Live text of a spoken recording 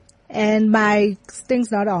and my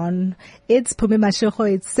sting's not on. It's Pumi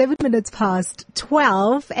Mashego. It's 7 minutes past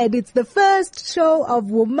 12, and it's the first show of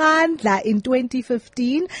Womandla in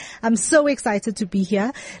 2015. I'm so excited to be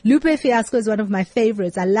here. Lupe Fiasco is one of my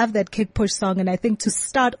favorites. I love that kick push song, and I think to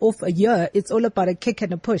start off a year, it's all about a kick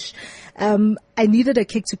and a push. I needed a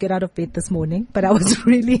kick to get out of bed this morning, but I was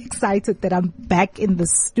really excited that I'm back in the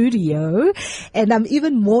studio, and I'm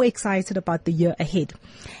even more excited about the year ahead.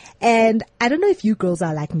 And I don't know if you girls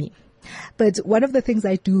are like me, but one of the things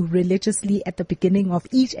I do religiously at the beginning of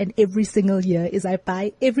each and every single year is I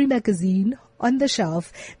buy every magazine on the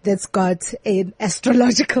shelf that's got an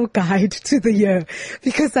astrological guide to the year,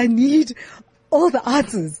 because I need all the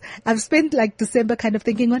answers. I've spent like December kind of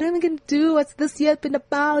thinking, what am I going to do? What's this year been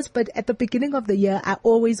about? But at the beginning of the year, I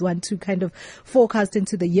always want to kind of forecast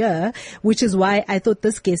into the year, which is why I thought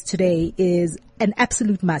this guest today is an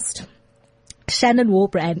absolute must. Shannon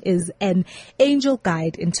Walbrand is an angel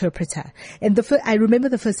guide interpreter. And I remember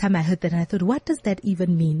the first time I heard that and I thought, what does that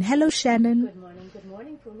even mean? Hello, Shannon. Good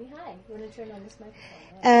morning, Pumi. Hi. You want to turn on this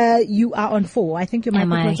microphone? You are on 4. I think your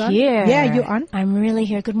microphone's on. Am I here? Yeah, you're on. I'm really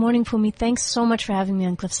here. Good morning, Pumi. Thanks so much for having me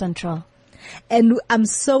on Cliff Central. And I'm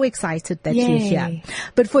so excited that you're here.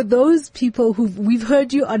 But for those people we've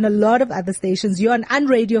heard you on a lot of other stations, you're on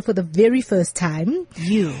Unradio for the very first time.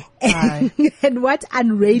 You are. And what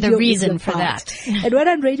Unradio the reason is for about. that. And what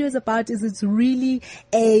Unradio is about is it's really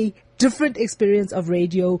a different experience of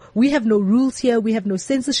radio. We have no rules here. We have no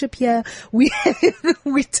censorship here. We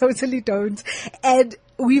totally don't. And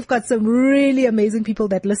we've got some really amazing people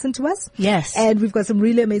that listen to us. Yes. And we've got some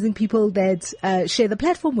really amazing people that share the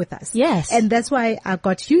platform with us. Yes. And that's why I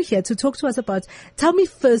got you here to talk to us about, tell me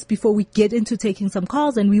first before we get into taking some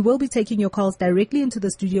calls, and we will be taking your calls directly into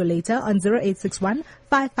the studio later on 0861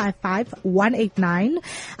 555 189.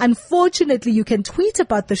 Unfortunately, you can tweet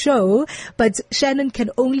about the show, but Shannon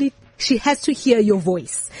she has to hear your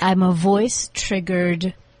voice. I'm a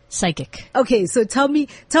voice-triggered psychic. Okay, so tell me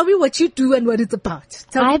what you do and what it's about.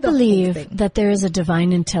 I believe that there is a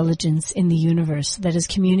divine intelligence in the universe that is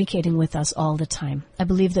communicating with us all the time. I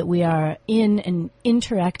believe that we are in an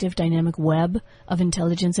interactive, dynamic web of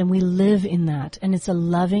intelligence, and we live in that. And it's a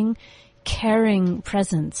loving, caring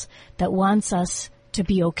presence that wants us to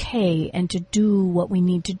be okay and to do what we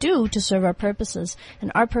need to do to serve our purposes.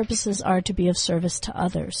 And our purposes are to be of service to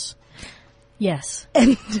others. Yes.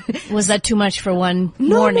 Was that too much for one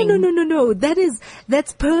morning? No.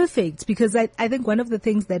 That's perfect, because I think one of the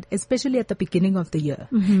things that, especially at the beginning of the year,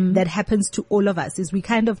 that happens to all of us is we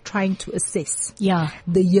kind of trying to assess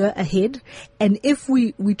the year ahead, and if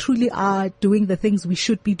we truly are doing the things we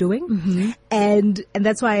should be doing. And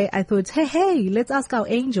that's why I thought, hey, let's ask our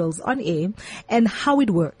angels on air and how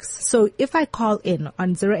it works. So if I call in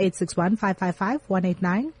on 0861 555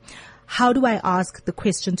 189, how do I ask the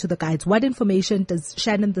question to the guides? What information does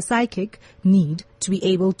Shannon the psychic need to be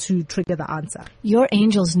able to trigger the answer? Your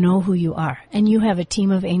angels know who you are, and you have a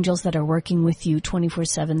team of angels that are working with you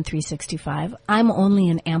 24/7, 365. I'm only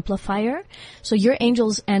an amplifier, so your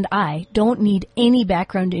angels and I don't need any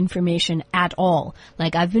background information at all.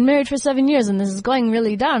 Like, I've been married for 7 years and this is going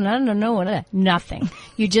really down. I don't know nothing.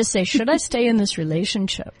 You just say, should I stay in this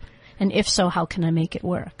relationship? And if so, how can I make it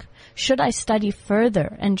work? Should I study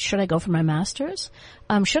further, and should I go for my master's?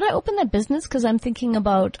 Should I open that business? Because I'm thinking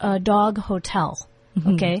about a dog hotel.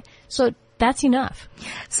 Okay, so that's enough.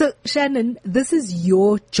 So Shannon, this is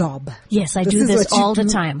your job. Yes, I do this all the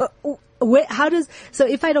time. So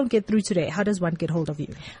if I don't get through today, how does one get hold of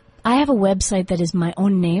you? I have a website that is my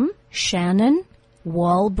own name,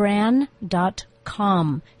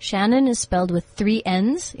 ShannonWalbrand.com. Shannon is spelled with 3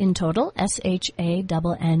 N's in total,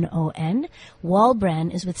 SHANNON.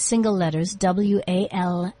 Walbrand is with single letters,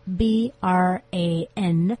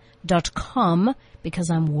 WALBRAN.com, because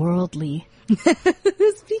I'm worldly.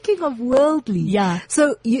 Speaking of worldly.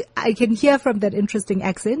 So I can hear from that interesting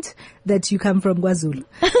accent that you come from KwaZulu.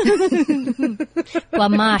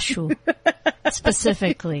 KwaMashu,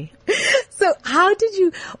 specifically. So how did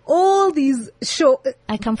you, all these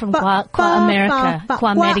I come from KwaAmerica.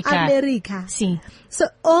 KwaAmerica. Si. So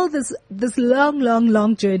all this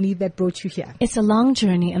long journey that brought you here. It's a long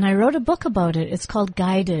journey, and I wrote a book about it. It's called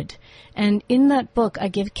Guided. And in that book, I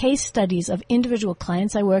give case studies of individual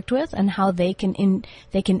clients I worked with and how they can,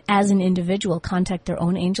 as an individual, contact their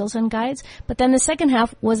own angels and guides. But then the second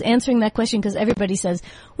half was answering that question, because everybody says,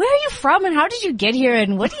 where are you from and how did you get here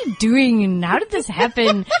and what are you doing and how did this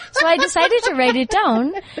happen? So I decided to write it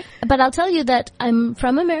down. But I'll tell you that I'm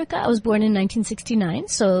from America. I was born in 1969,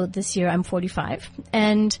 so this year I'm 45.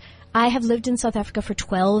 And I have lived in South Africa for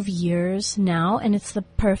 12 years now, and it's the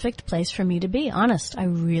perfect place for me to be. Honest, I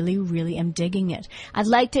really, really am digging it. I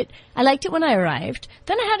liked it when I arrived.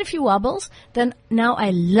 Then I had a few wobbles. Then now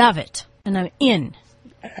I love it, and I'm in.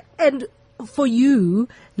 And for you,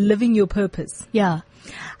 living your purpose. Yeah.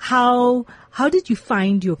 How did you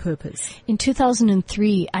find your purpose? In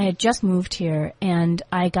 2003, I had just moved here and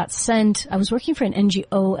I was working for an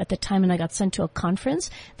NGO at the time and I got sent to a conference.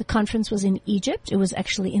 The conference was in Egypt. It was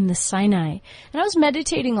actually in the Sinai. And I was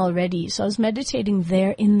meditating already. So I was meditating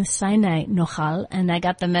there in the Sinai, Nochal, and I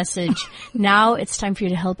got the message, now it's time for you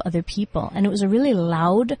to help other people. And it was a really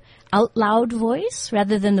out loud voice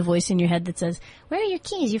rather than the voice in your head that says, where are your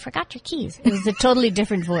keys? You forgot your keys. It was a totally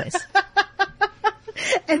different voice.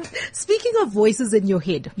 And speaking of voices in your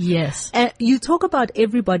head. Yes. You talk about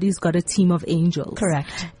everybody's got a team of angels.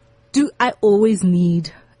 Correct. Do I always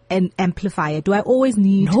need an amplifier? Do I always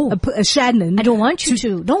need a Shannon? I don't want you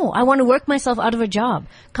to. No, I want to work myself out of a job.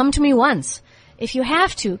 Come to me once. If you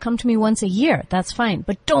have to, come to me once a year. That's fine.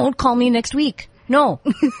 But don't call me next week. No.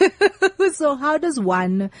 So how does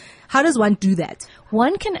one do that?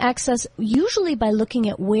 One can access usually by looking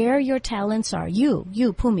at where your talents are. You,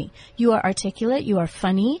 Pumi. You are articulate, you are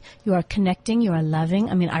funny, you are connecting, you are loving.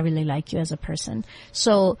 I mean, I really like you as a person.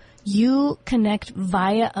 So you connect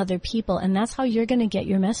via other people, and that's how you're going to get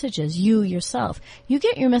your messages, you yourself. You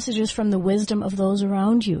get your messages from the wisdom of those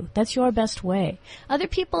around you. That's your best way. Other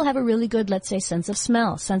people have a really good, let's say, sense of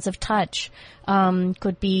smell, sense of touch,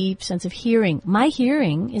 could be sense of hearing. My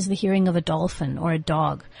hearing is the hearing of a dolphin or a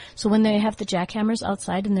dog. So when they have the jackhammers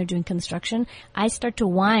outside and they're doing construction, I start to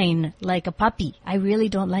whine like a puppy. I really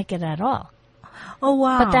don't like it at all. Oh,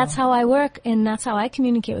 wow. But that's how I work, and that's how I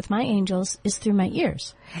communicate with my angels, is through my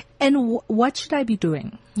ears. And what should I be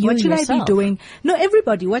doing? What should I be doing? No,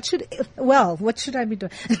 everybody. What should I be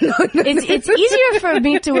doing? No. It's easier for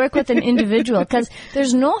me to work with an individual because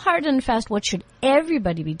there's no hard and fast what should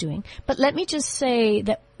everybody be doing. But let me just say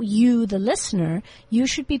that you, the listener, you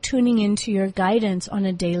should be tuning into your guidance on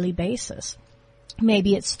a daily basis.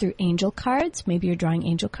 Maybe it's through angel cards. Maybe you're drawing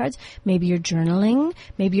angel cards. Maybe you're journaling.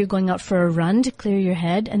 Maybe you're going out for a run to clear your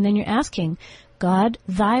head. And then you're asking, God,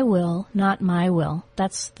 thy will, not my will.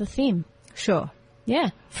 That's the theme. Sure.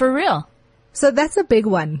 Yeah, for real. So that's a big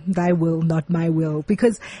one. Thy will, not my will.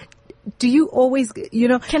 Because do you always,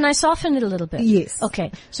 Can I soften it a little bit? Yes.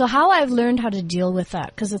 Okay. So how I've learned how to deal with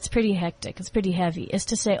that, because it's pretty hectic, it's pretty heavy, is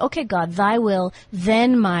to say, okay, God, thy will,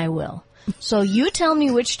 then my will. So you tell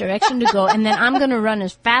me which direction to go, and then I'm going to run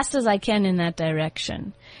as fast as I can in that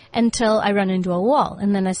direction until I run into a wall.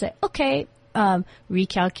 And then I say, okay,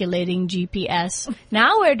 recalculating GPS.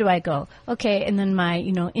 Now where do I go? Okay, and then my,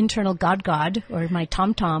 internal God, or my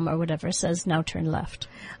TomTom or whatever says, now turn left.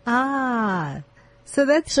 So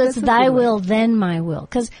it's thy will, then my will.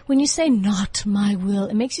 Because when you say not my will,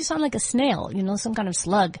 it makes you sound like a snail, some kind of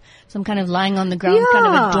slug, some kind of lying on the ground, kind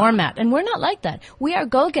of a doormat. And we're not like that. We are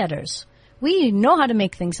go-getters. We know how to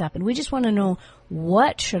make things happen. We just want to know,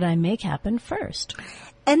 what should I make happen first?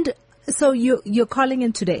 And so you're calling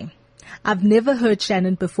in today. I've never heard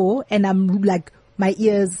Shannon before, and I'm like, my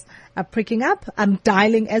ears are pricking up. I'm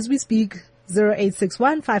dialing as we speak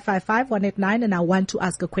 0861 555 189, and I want to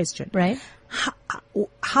ask a question. Right.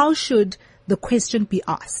 How should the question be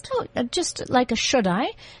asked? Oh, just like a should I,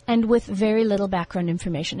 and with very little background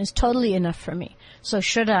information is totally enough for me. So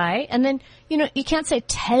should I, and then, you can't say,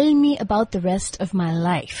 tell me about the rest of my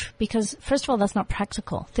life, because first of all, that's not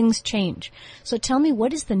practical. Things change. So tell me,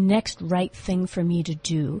 what is the next right thing for me to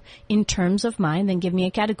do in terms of mine, then give me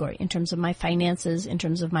a category, in terms of my finances, in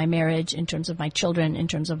terms of my marriage, in terms of my children, in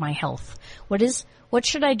terms of my health. What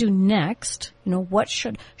should I do next?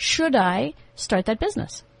 Should I start that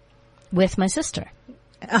business with my sister?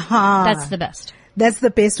 That's the best. That's the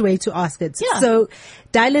best way to ask it. Yeah. So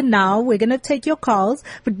dial in now. We're going to take your calls.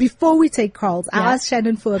 But before we take calls, I asked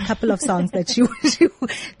Shannon for a couple of songs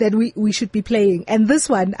that we should be playing. And this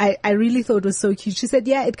one I really thought was so cute. She said,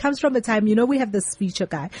 it comes from a time, we have this feature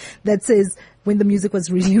guy that says when the music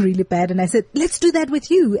was really, really bad. And I said, let's do that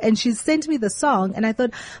with you. And she sent me the song. And I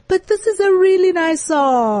thought, but this is a really nice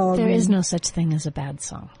song. There is no such thing as a bad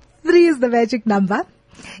song. 3 is the magic number.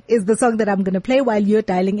 Is the song that I'm going to play while you're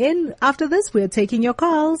dialing in. After this, we're taking your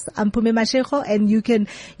calls. I'm Pumi Mashego, and you can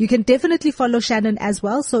definitely follow Shannon as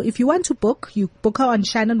well. So if you want to book, you book her on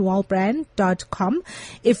shannonwallbrand.com.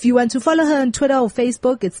 If you want to follow her on Twitter or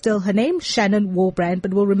Facebook, it's still her name, Shannon Wallbrand,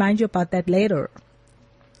 but we'll remind you about that later.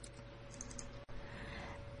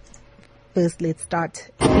 First, let's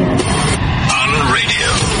start. On radio.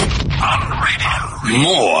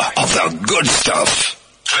 More of the good stuff.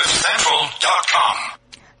 CliffCentral.com.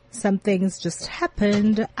 some things just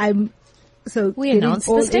happened. We announced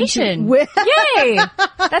the station. Yay!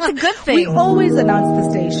 That's a good thing. We always announce the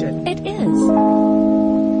station. It is.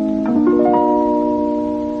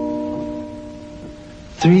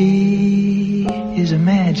 3 is a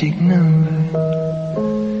magic number.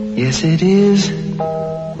 Yes, it is.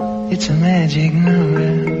 It's a magic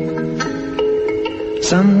number.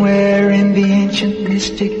 Somewhere in the ancient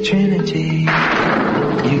mystic trinity,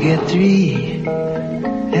 you get 3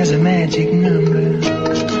 as a magic number.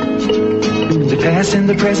 The past and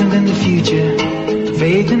the present and the future,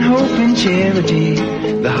 faith and hope and charity,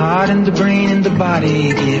 the heart and the brain and the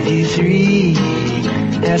body give you 3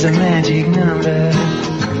 as a magic number.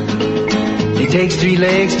 It takes 3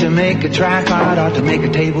 legs to make a tripod or to make a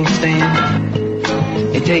table stand.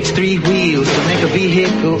 It takes 3 wheels to make a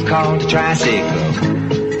vehicle called a tricycle.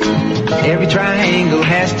 Every triangle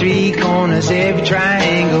has 3 corners, every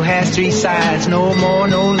triangle has 3 sides, no more,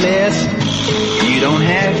 no less. You don't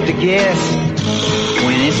have to guess.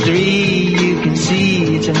 When it's 3, you can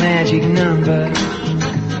see it's a magic number.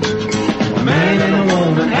 A man and a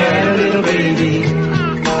woman had a little baby.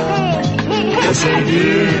 Yes, they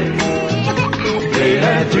did. They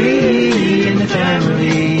had 3 in the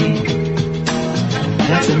family.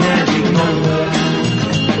 That's a magic number.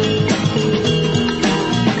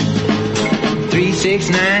 3, 6,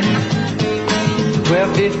 9,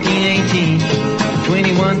 12, 15, 18,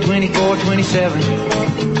 21, 24, 27,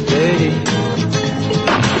 30.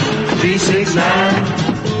 3, 6, 9,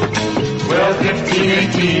 12, 15,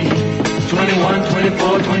 18, 21,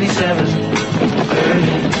 24, 27,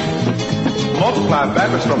 30. Multiply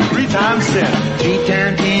backwards from 3 times 10. 3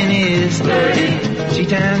 times 10 is 30. 3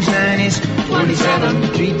 times 9 is 27.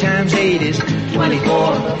 3 times 8 is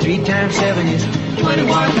 24. 3 times 7 is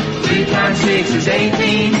 21. 3 times 6 is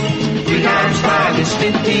 18. 3 times 5 is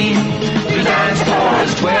 15. 3 times 4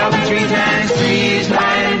 is 12. And 3 times 3 is 9.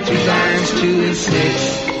 And 3 times 2 is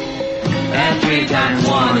 6. And 3 times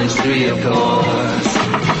 1 is 3, of course.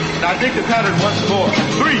 Now dig the pattern once more.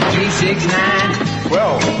 3, 3, 6, 9,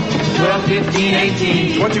 12, 12, 15,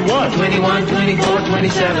 18, 21, 21, 24,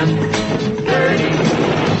 27,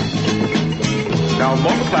 30. Now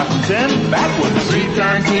multiply from 10 backwards. 3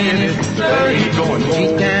 times 10 is 30. Keep going. 3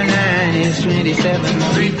 times 9 is 27.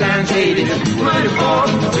 3 times 8 is 24.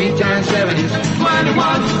 3 times 7 is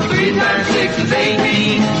 21. 3 times 6 is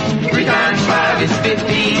 18. 3 times 5 is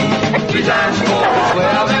 15. 3 times 4 is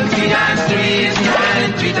 12. And 3 times 3 is 9.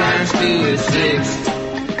 And 3 times 2 is 6.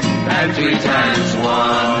 And 3 times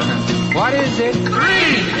 1. What is it? 3!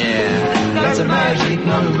 Yeah, that's a magic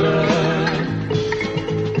number.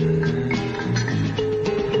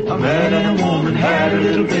 A man and a woman had a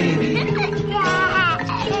little baby.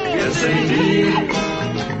 Yes, they did.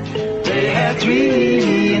 They had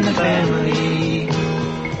 3 in the family.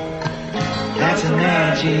 That's a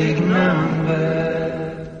magic number.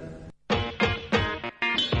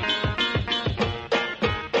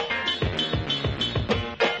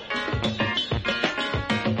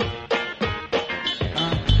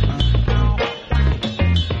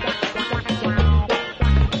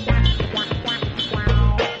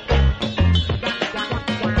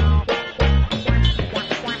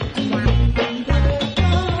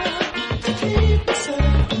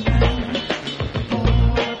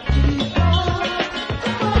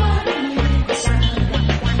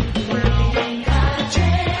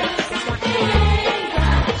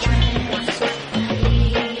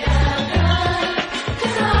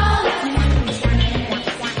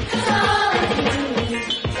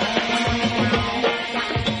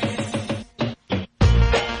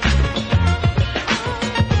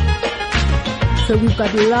 So we've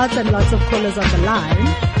got lots and lots of callers on the line,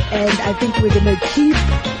 and I think we're going to keep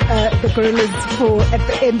the gorillas for at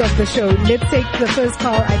the end of the show. Let's take the first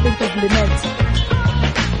call. I think it's Lynette.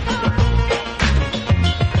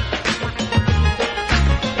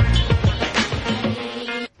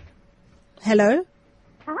 Hello?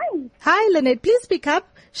 Hi. Hi, Lynette. Please speak up.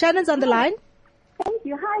 Shannon's on the line. Thank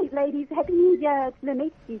you. Hi, ladies. Happy New Year. It's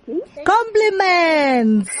Lynette speaking.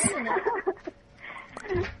 Compliments!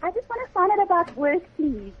 I just want to find out about work,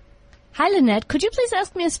 please. Hi, Lynette. Could you please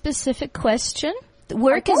ask me a specific question?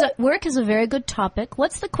 Work is a very good topic.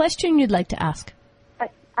 What's the question you'd like to ask?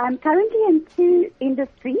 I'm currently in 2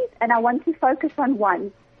 industries, and I want to focus on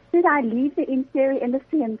one. should I leave the interior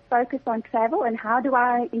industry and focus on travel, and how do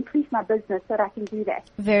I increase my business so that I can do that?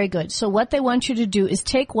 Very good. So what they want you to do is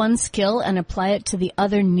take one skill and apply it to the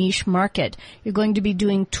other niche market. You're going to be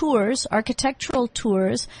doing tours, architectural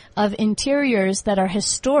tours of interiors that are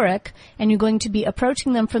historic, and you're going to be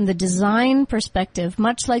approaching them from the design perspective,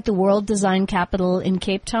 much like the World Design Capital in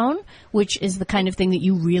Cape Town, which is the kind of thing that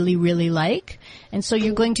you really, really like. And so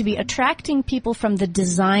you're going to be attracting people from the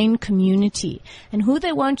design community. And who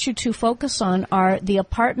they want you to focus on are the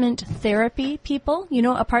apartment therapy people. You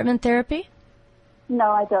know apartment therapy? No,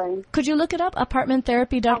 I don't. Could you look it up?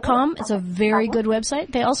 Apartmenttherapy.com. It's a very good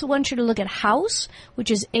website. They also want you to look at House,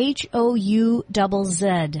 which is HOUZZ.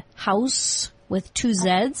 House with 2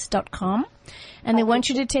 Z's.com. And they want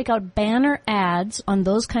you to take out banner ads on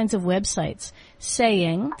those kinds of websites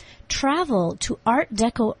saying, travel to Art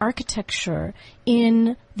Deco architecture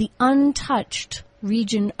in the untouched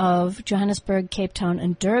region of Johannesburg, Cape Town,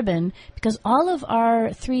 and Durban, because all of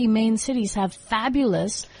our 3 main cities have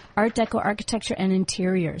fabulous Art Deco architecture and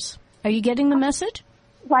interiors. Are you getting the message?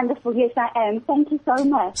 Wonderful. Yes, I am. Thank you so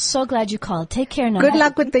much. So glad you called. Take care now. Good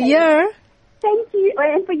luck with the year. Thank you.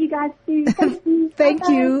 And for you guys too. Thank you. Thank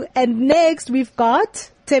you. And next we've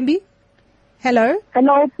got Tembi. Hello.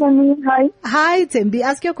 Hello, Tammy. Hi. Hi, Tembi.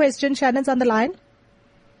 Ask your question. Shannon's on the line.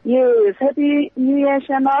 Yes. Happy New Year,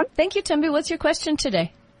 Shannon. Thank you, Tembi. What's your question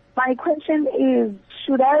today? My question is,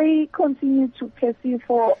 should I continue to pursue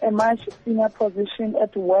for a much senior position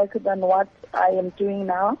at work than what I am doing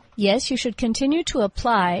now? Yes, you should continue to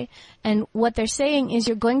apply. And what they're saying is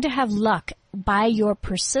you're going to have luck by your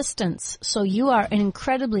persistence. So you are an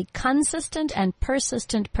incredibly consistent and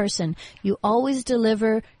persistent person. You always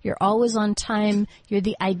deliver. You're always on time. You're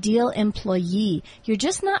the ideal employee. You're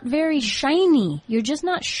just not very shiny. You're just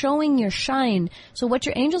not showing your shine. So what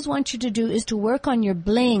your angels want you to do is to work on your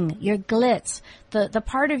bling, your glitz, the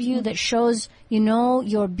part of you that shows,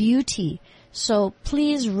 your beauty. So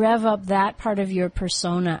please rev up that part of your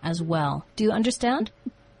persona as well. Do you understand?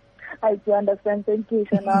 I do understand. Thank you,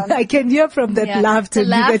 Shannon. I can hear from that laugh to me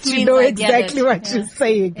that you know exactly what you're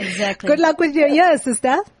saying. Exactly. Good luck with your year,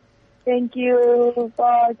 sister. Thank you.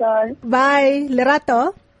 Bye, guys. Bye.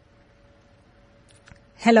 Lerato.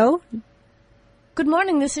 Hello. Good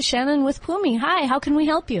morning. This is Shannon with Pumi. Hi. How can we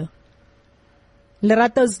help you?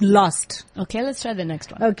 Lerato's lost. Okay, let's try the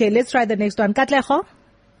next one. Okay, let's try the next one. Katleho.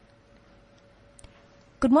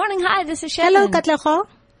 Good morning. Hi. This is Shannon. Hello, Katleho.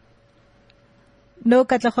 No,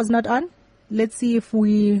 Katleho's not on. Let's see if are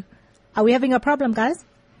we having a problem, guys?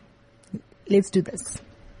 Let's do this.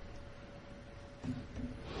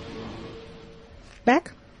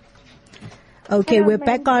 Back? Okay, Hello, we're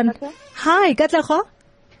back on. Lerato. Hi, Katleho.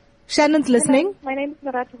 Shannon's listening. Hello, my name is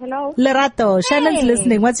Lerato. Hello. Lerato, Shannon's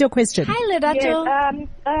listening. What's your question? Hi, Lerato. Yes,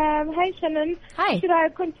 hi, Shannon. Hi. Should I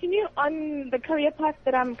continue on the career path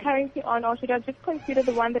that I'm currently on, or should I just consider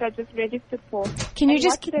the one that I just registered for? Can you And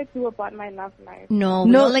just... what should I do about my love life? No,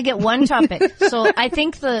 we only get one topic. So I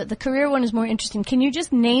think the career one is more interesting. Can you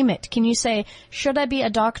just name it? Can you say, should I be a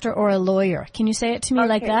doctor or a lawyer? Can you say it to me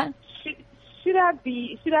like that? Should I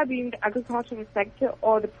be in the agricultural sector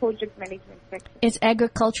or the project management sector? It's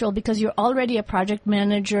agricultural because you're already a project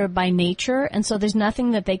manager by nature, and so there's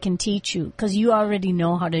nothing that they can teach you because you already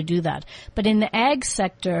know how to do that. But in the ag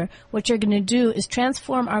sector, what you're going to do is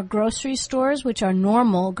transform our grocery stores, which are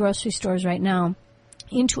normal grocery stores right now,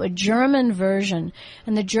 into a German version.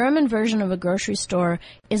 And the German version of a grocery store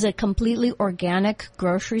is a completely organic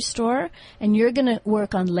grocery store. And you're going to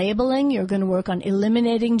work on labeling. You're going to work on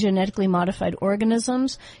eliminating genetically modified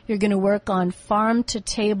organisms. You're going to work on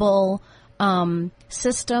farm-to-table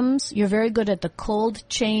systems. You're very good at the cold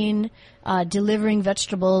chain, delivering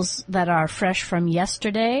vegetables that are fresh from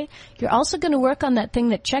yesterday. You're also going to work on that thing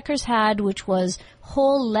that Checkers had, which was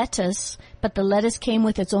whole lettuce, but the lettuce came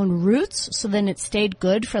with its own roots, so then it stayed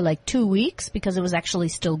good for like 2 weeks because it was actually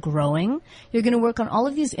still growing. You're going to work on all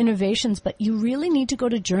of these innovations, but you really need to go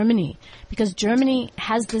to Germany because Germany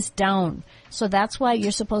has this down. So that's why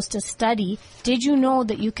you're supposed to study. Did you know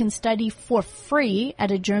that you can study for free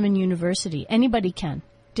at a German university? Anybody can.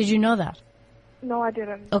 Did you know that? No, I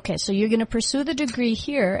didn't. Okay, so you're going to pursue the degree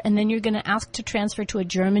here, and then you're going to ask to transfer to a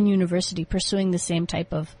German university pursuing the same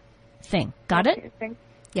type of thing. Got it? Okay, thanks.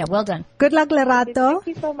 Yeah, well done. Good luck, Lerato. Thank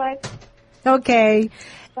you so much. Okay.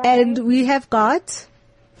 Bye. And we have got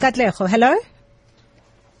Katleho. Hello?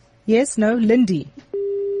 Yes, no, Lindy.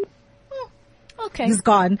 Okay. He's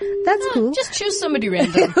gone. That's cool. Just choose somebody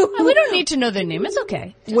random. We don't need to know their name. It's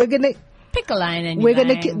okay. We're gonna Pick a line and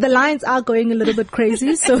the lines are going a little bit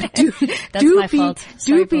crazy, so That's my fault.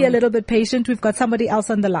 Sorry, be a little bit patient. We've got somebody else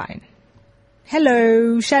on the line.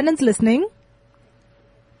 Hello, Shannon's listening.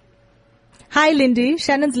 Hi, Lindy.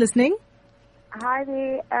 Shannon's listening. Hi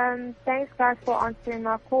there. Thanks, guys, for answering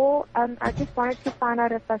my call. I just wanted to find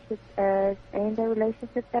out if I should end the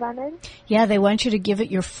relationship that I'm in. Yeah, they want you to give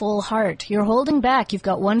it your full heart. You're holding back. You've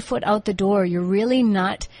got one foot out the door. You're really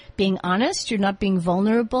not being honest. You're not being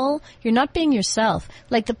vulnerable. You're not being yourself.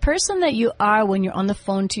 Like the person that you are when you're on the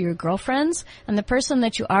phone to your girlfriends and the person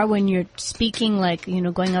that you are when you're speaking, like, you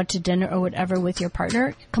know, going out to dinner or whatever with your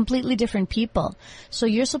partner, completely different people. So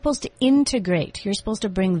you're supposed to integrate. You're supposed to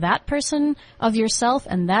bring that person of yourself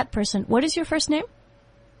and that person. What is your first name?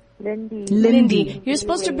 Lindy. You're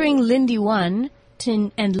supposed to bring Lindy 1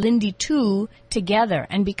 and Lindy 2 together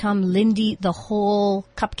and become Lindy the whole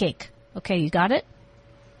cupcake. Okay, you got it?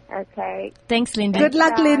 Okay. Thanks, Lindy. Good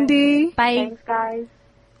luck, guys. Lindy. Bye. Thanks, guys.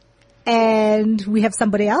 And we have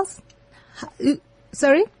somebody else.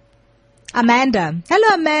 Sorry? Amanda.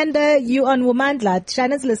 Hello, Amanda. You on Womandla.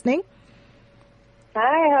 Shannon's listening.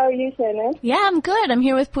 Hi, how are you, Shannon? Yeah, I'm good. I'm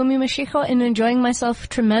here with Pumi Mashiho and enjoying myself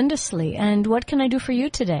tremendously. And what can I do for you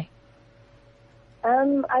today?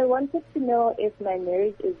 I wanted to know if my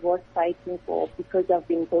marriage is worth fighting for because I've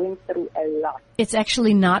been going through a lot. It's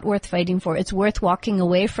actually not worth fighting for. It's worth walking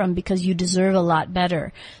away from because you deserve a lot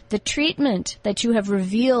better. The treatment that you have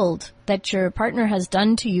revealed that your partner has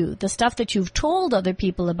done to you, the stuff that you've told other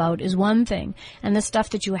people about is one thing, and the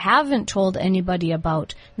stuff that you haven't told anybody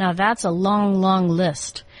about, now that's a long, long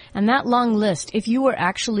list. And that long list, if you were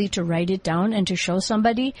actually to write it down and to show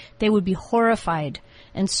somebody, they would be horrified.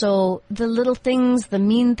 And so the little things, the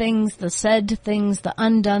mean things, the said things, the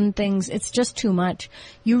undone things, it's just too much.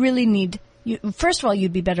 You really need, first of all,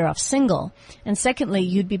 you'd be better off single. And secondly,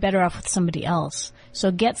 you'd be better off with somebody else.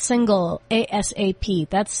 So get single ASAP.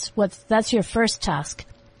 That's your first task.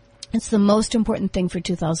 It's the most important thing for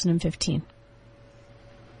 2015.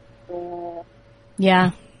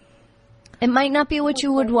 Yeah. It might not be what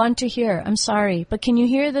you would want to hear. I'm sorry. But can you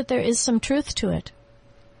hear that there is some truth to it?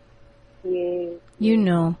 Yes. You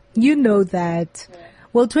know. You know that.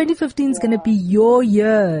 Well, 2015 is going to be your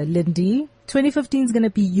year, Lindy. 2015 is going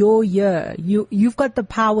to be your year. You've got the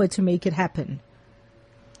power to make it happen.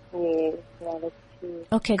 Yes, that's true.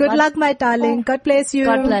 Okay. Good luck, my darling. God bless you.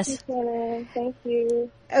 God bless. Thank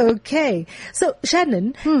you. Okay. So,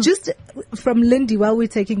 Shannon, just from Lindy while we're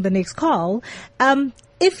taking the next call,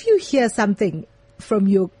 if you hear something from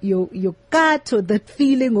your gut or that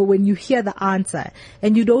feeling or when you hear the answer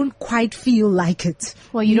and you don't quite feel like it.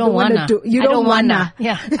 Well, you don't wanna. You don't wanna.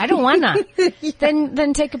 Yeah, I don't wanna. Yeah.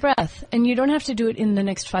 Then take a breath. And you don't have to do it in the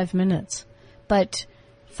next 5 minutes. But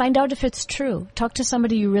find out if it's true. Talk to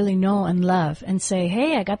somebody you really know and love and say,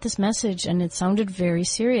 hey, I got this message and it sounded very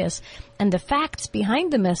serious. And the facts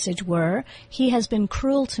behind the message were, he has been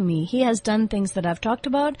cruel to me. He has done things that I've talked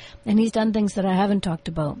about and he's done things that I haven't talked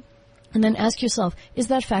about. And then ask yourself, is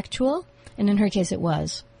that factual? And in her case, it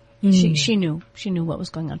was. She knew what was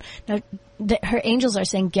going on. Now, her angels are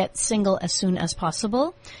saying get single as soon as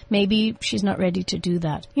possible. Maybe she's not ready to do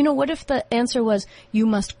that. You know, what if the answer was, you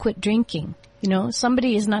must quit drinking? You know,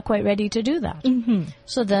 somebody is not quite ready to do that. Mm-hmm.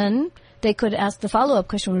 So then they could ask, the follow-up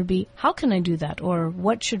question would be, how can I do that? Or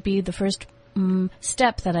what should be the first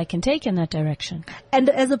step that I can take in that direction? And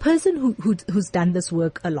as a person who's done this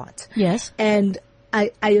work a lot. Yes. And I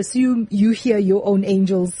assume you hear your own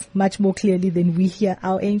angels much more clearly than we hear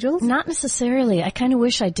our angels? Not necessarily. I kind of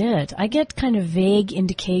wish I did. I get kind of vague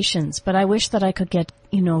indications, but I wish that I could get,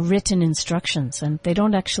 written instructions, and they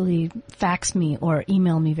don't actually fax me or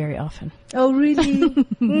email me very often. Oh, really?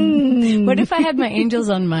 What if I had my angels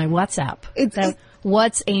on my WhatsApp?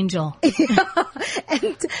 What's angel?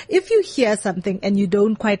 And if you hear something and you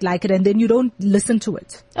don't quite like it and then you don't listen to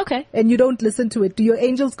it. Okay. And you don't listen to it, do your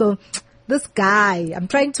angels go, this guy, I'm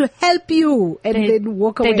trying to help you, and then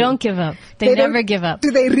walk away? They don't give up. They never give up.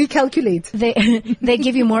 Do they recalculate? They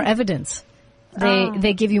give you more evidence.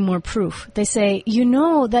 They give you more proof. They say,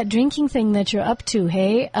 that drinking thing that you're up to,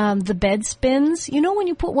 hey, the bed spins. You know when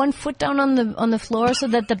you put one foot down on the floor so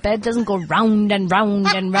that the bed doesn't go round and round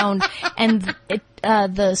and round, and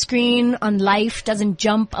the screen on Life doesn't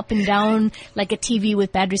jump up and down like a TV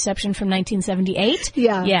with bad reception from 1978?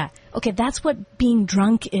 Yeah. Yeah. Okay, that's what being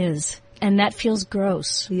drunk is. And that feels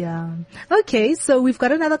gross. Yeah. Okay, so we've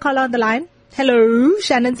got another caller on the line. Hello,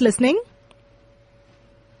 Shannon's listening.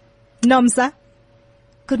 Nomsa.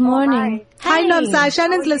 Good morning. Hi, Nomsa.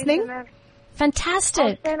 Shannon's listening. Oh,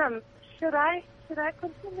 Fantastic. Shannon, should I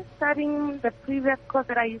continue studying the previous course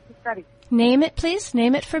that I used to study? Name it, please.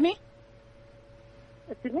 Name it for me.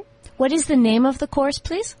 Excuse me? What is the name of the course,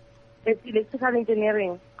 please? It's electrical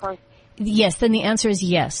engineering course. Yes, then the answer is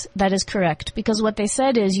yes. That is correct. Because what they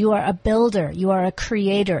said is you are a builder, you are a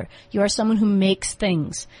creator, you are someone who makes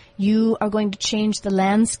things. You are going to change the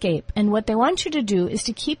landscape. And what they want you to do is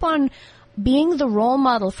to keep on being the role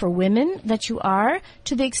model for women that you are,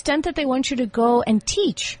 to the extent that they want you to go and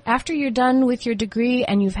teach after you're done with your degree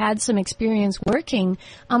and you've had some experience working.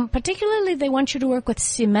 Particularly, they want you to work with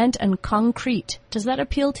cement and concrete. Does that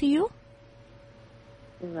appeal to you?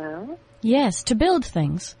 No. Yes, to build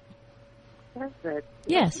things. That's it.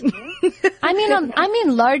 Yes. I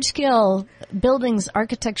mean large scale buildings,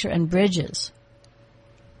 architecture, and bridges.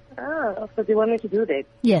 Oh, so they want me to do that?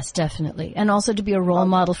 Yes, definitely. And also to be a role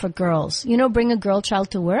model for girls. You know, bring a girl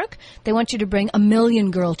child to work. They want you to bring 1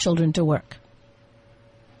 million girl children to work.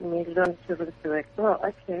 Oh,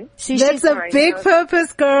 okay. See, That's a big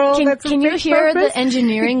purpose, girl. Can you hear the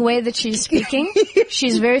engineering way that she's speaking?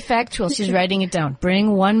 She's very factual. She's writing it down.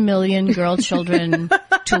 Bring 1 million girl children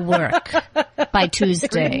to work by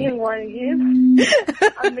Tuesday.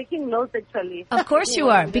 I'm making notes, actually. Of course you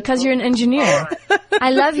are, because you're an engineer. I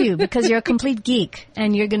love you because you're a complete geek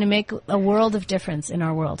and you're going to make a world of difference in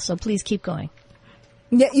our world. So please keep going.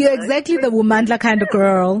 Yeah, you're exactly the Womandla kind of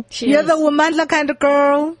girl. You're the Womandla kind of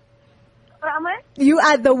girl. Am I? You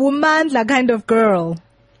are the Womandla kind of girl.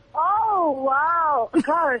 Oh, wow.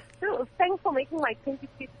 Gosh, thanks for making my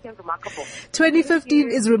 2015 remarkable.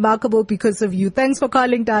 2015 is remarkable because of you. Thanks for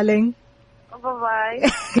calling, darling.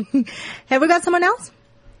 Bye-bye. Have we got someone else?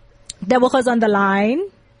 Debocha's on the line.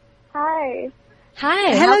 Hi.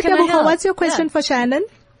 Hi. Hello, how can I Debocha. help? What's your question for Shannon?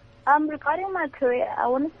 Regarding my career, I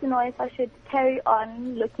wanted to know if I should carry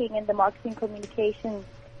on looking in the marketing communications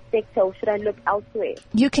sector or should I look elsewhere?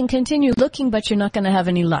 You can continue looking, but you're not going to have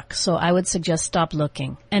any luck. So I would suggest stop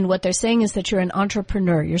looking. And what they're saying is that you're an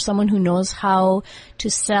entrepreneur. You're someone who knows how to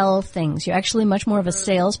sell things. You're actually much more of a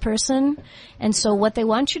salesperson. And so what they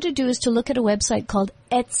want you to do is to look at a website called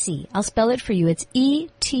Etsy. I'll spell it for you. It's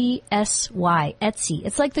E-T-S-Y, Etsy.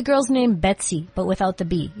 It's like the girl's name Betsy, but without the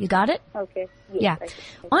B. You got it? Okay. Yes, yeah.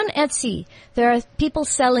 On Etsy, there are people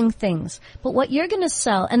selling things. But what you're going to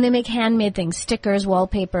sell, and they make handmade things, stickers,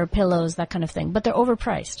 wallpaper, pillows, that kind of thing, but they're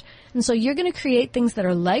overpriced. And so you're going to create things that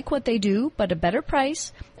are like what they do, but a better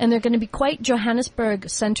price, and they're going to be quite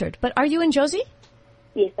Johannesburg-centered. But are you in Josie?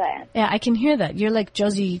 Yes, I am. Yeah, I can hear that. You're like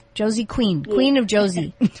Josie Queen, yes. Queen of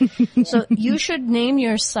Josie. So you should name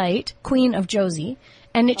your site Queen of Josie,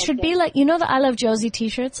 and it should be like, you know the I Love Josie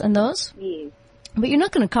t-shirts and those? Yes. But you're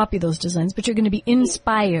not going to copy those designs, but you're going to be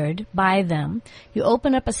inspired by them. You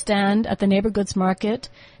open up a stand at the Neighbor Goods Market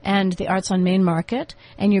and the Arts on Main Market,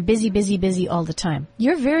 and you're busy, busy, busy all the time.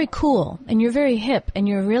 You're very cool, and you're very hip, and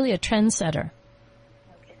you're really a trendsetter.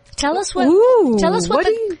 Tell us what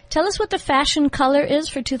the fashion color is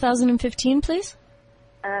for 2015, please.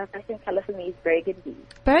 Fashion color for me is burgundy.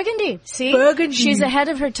 Burgundy. See? Burgundy. She's ahead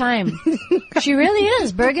of her time. She really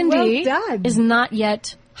is. Burgundy is not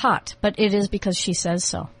yet hot, but it is because she says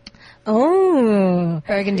so. Oh.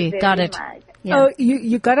 Burgundy. Got it. Yeah. Oh,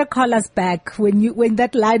 you gotta call us back. When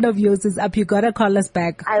that line of yours is up, you gotta call us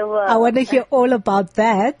back. I will. I want to hear all about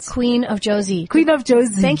that. Queen of Josie. Queen of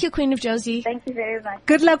Josie. Thank you, Queen of Josie. Thank you very much.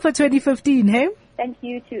 Good luck for 2015, hey? Thank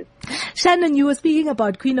you too. Shannon, you were speaking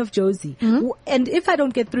about Queen of Josie. Mm-hmm. And if I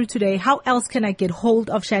don't get through today, how else can I get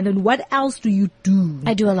hold of Shannon? What else do you do?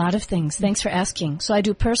 I do a lot of things. Thanks for asking. So I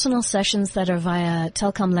do personal sessions that are via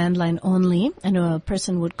Telkom landline only. I know a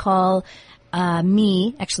person would call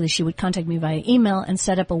me, actually she would contact me via email and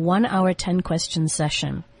set up a 1-hour 10-question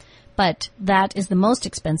session. But that is the most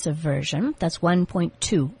expensive version. That's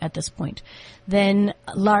 1.2 at this point. Then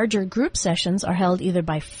larger group sessions are held either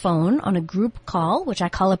by phone on a group call, which I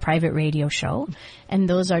call a private radio show. And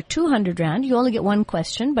those are 200 rand. You only get one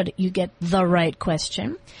question, but you get the right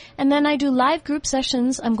question. And then I do live group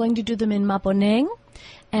sessions. I'm going to do them in Maboneng.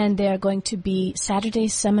 And they are going to be Saturday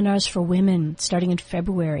seminars for women starting in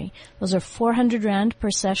February. Those are 400 rand per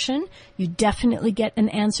session. You definitely get an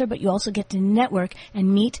answer, but you also get to network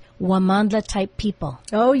and meet Womandla type people.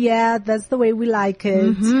 Oh yeah, that's the way we like it.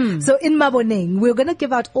 Mm-hmm. So in Maboneng, we're going to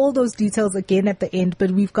give out all those details again at the end,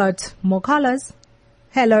 but we've got more callers.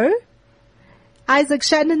 Hello? Isaac,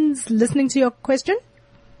 Shannon's listening to your question.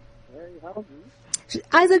 Hey, how are you?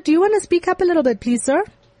 Isaac, do you want to speak up a little bit, please, sir?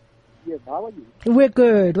 Yes, how are you? We're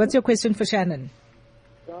good. What's your question for Shannon?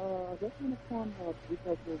 I just want to find out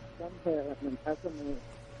because you've done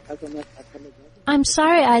SMS apology. I'm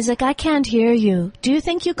sorry, Isaac, I can't hear you. Do you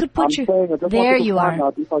think you could put There you are.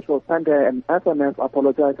 Out if I should send her an SMS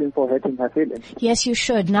apologizing for hurting her feelings. Yes, you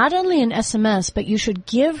should. Not only an SMS, but you should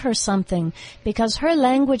give her something because her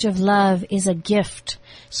language of love is a gift.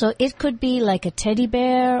 So it could be like a teddy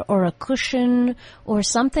bear or a cushion or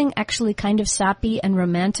something actually kind of sappy and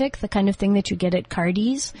romantic, the kind of thing that you get at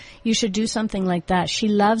Cardi's. You should do something like that. She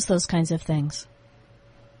loves those kinds of things.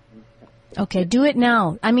 Okay, do it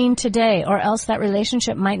now. I mean today, or else that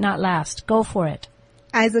relationship might not last. Go for it.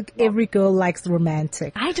 Isaac, every girl likes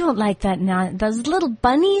romantic. I don't like that now. Those little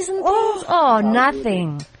bunnies and things. Oh,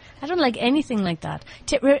 nothing. I don't like anything like that.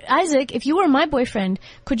 Isaac, if you were my boyfriend,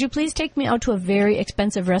 could you please take me out to a very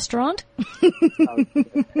expensive restaurant?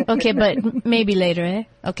 Okay, but maybe later, eh?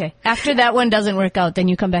 Okay. After that one doesn't work out, then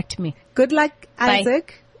you come back to me. Good luck, Bye.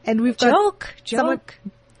 Isaac. And we've got someone,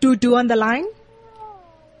 Dudu on the line.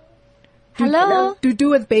 Hello.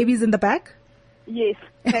 Dudu with babies in the back. Yes.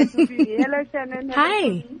 Hello, Shannon.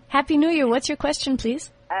 Hi. Happy New Year. What's your question,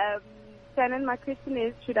 please? Shannon, my question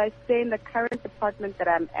is, should I stay in the current apartment that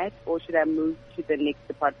I'm at, or should I move to the next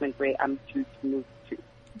apartment where I'm due to move to?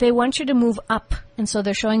 They want you to move up, and so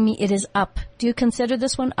they're showing me it is up. Do you consider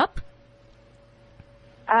this one up?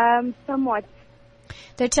 Somewhat.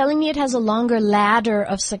 They're telling me it has a longer ladder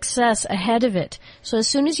of success ahead of it. So as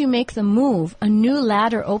soon as you make the move, a new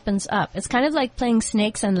ladder opens up. It's kind of like playing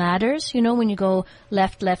snakes and ladders, you know, when you go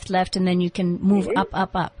left, left, left, and then you can move up,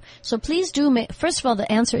 up, up. So please do first of all, the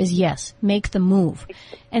answer is yes, make the move.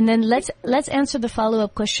 And then let's answer the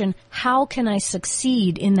follow-up question, how can I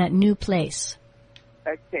succeed in that new place?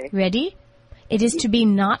 Okay. Ready? It is to be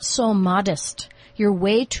not so modest. You're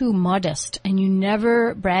way too modest, and you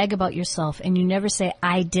never brag about yourself, and you never say,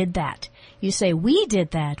 I did that. You say, we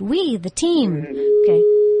did that. We, the team. Okay.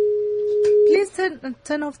 Please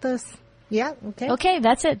turn off this. Yeah, okay. Okay,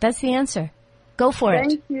 that's it. That's the answer. Go for it.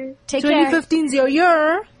 Thank you. Take care. 2015's your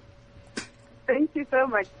year. Thank you so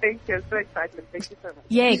much. Thank you. I'm so excited. Thank you so much.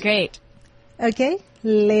 Yay, great. Okay,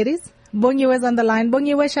 ladies. Bongiwe is on the line.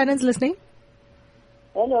 Bongiwe, Shannon's listening.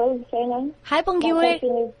 Hello, Shannon. Hi, My Bongiwe.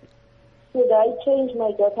 question is, should I change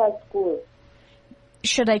my daughter's school?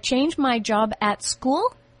 Should I change my job at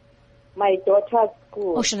school? My daughter's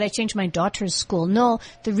school. Oh, should I change my daughter's school? No,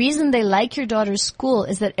 the reason they like your daughter's school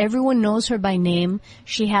is that everyone knows her by name.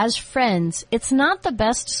 She has friends. It's not the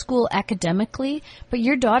best school academically, but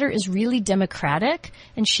your daughter is really democratic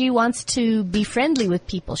and she wants to be friendly with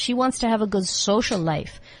people. She wants to have a good social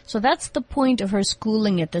life. So that's the point of her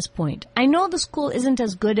schooling at this point. I know the school isn't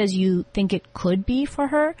as good as you think it could be for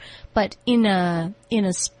her, but in a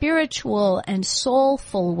spiritual and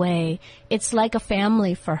soulful way, it's like a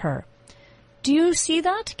family for her. Do you see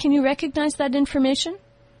that? Can you recognize that information?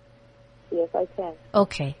 Yes, I can.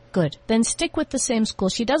 Okay, good. Then stick with the same school.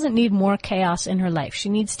 She doesn't need more chaos in her life. She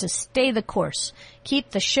needs to stay the course.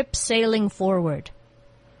 Keep the ship sailing forward.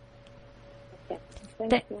 Okay.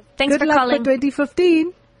 Thank you. Thanks Good for luck calling. for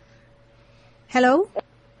 2015. Hello?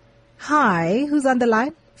 Hi, who's on the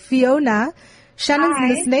line? Fiona. Shannon's Hi.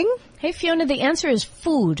 listening. Hey, Fiona, the answer is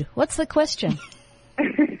food. What's the question?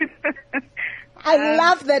 I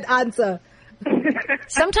love that answer.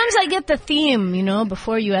 Sometimes I get the theme,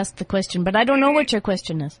 before you ask the question, but I don't know what your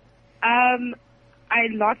question is. I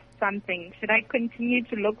lost something. Should I continue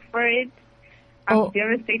to look for it? I'm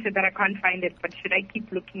devastated that I can't find it, but should I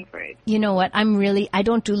keep looking for it? You know what? I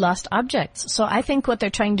don't do lost objects. So I think what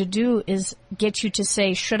they're trying to do is get you to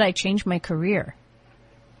say, should I change my career?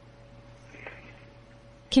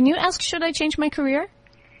 Can you ask, should I change my career?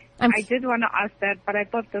 I did want to ask that, but I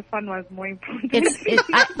thought this one was more important.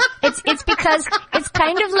 It's because it's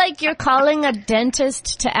kind of like you're calling a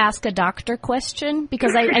dentist to ask a doctor question,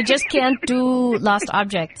 because I just can't do lost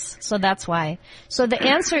objects. So that's why. So the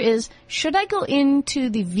answer is, should I go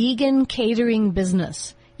into the vegan catering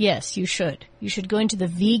business? Yes, you should. You should go into the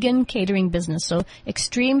vegan catering business. So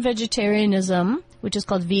extreme vegetarianism, which is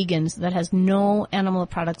called vegans, that has no animal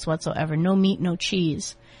products whatsoever, no meat, no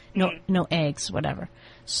cheese, no eggs, whatever.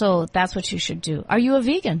 So that's what you should do. Are you a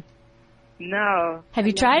vegan? No. Have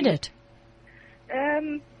you tried it? A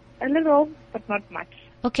little, but not much.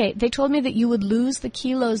 Okay, they told me that you would lose the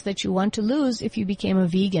kilos that you want to lose if you became a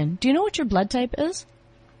vegan. Do you know what your blood type is?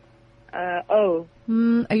 O.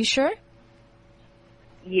 Are you sure?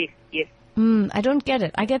 Yes. I don't get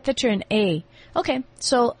it. I get that you're an A. Okay,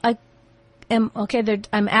 so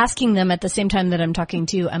I'm asking them at the same time that I'm talking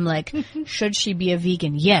to you. I'm like, should she be a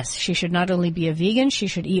vegan? Yes, she should not only be a vegan, she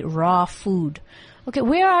should eat raw food. Okay,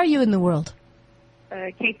 where are you in the world?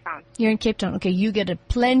 Cape Town. You're in Cape Town. Okay, you get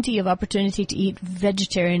plenty of opportunity to eat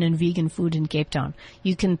vegetarian and vegan food in Cape Town.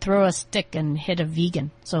 You can throw a stick and hit a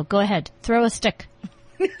vegan. So go ahead, throw a stick.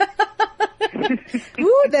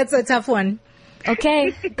 Ooh, that's a tough one.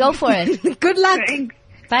 Okay, go for it. Good luck. Thanks.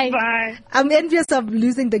 Bye. Bye. I'm envious of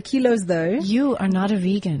losing the kilos though. You are not a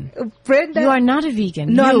vegan. Brenda. You are not a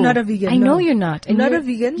vegan. No, You. I'm not a vegan. I know no. you're not. I'm not you're- a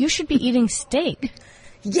vegan. You should be eating steak.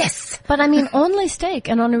 Yes. But I mean, only steak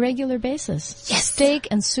and on a regular basis. Yes. Steak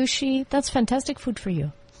and sushi, that's fantastic food for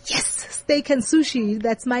you. Yes. Steak and sushi.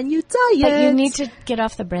 That's my new diet. But you need to get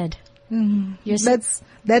off the bread. You're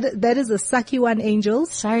That is a sucky one,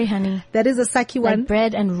 Angels. sorry, honey. That is a sucky Like one.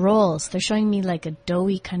 bread and rolls. They're showing me like a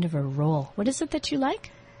doughy kind of a roll. What is it that you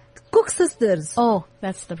like? Cook Sisters. Oh,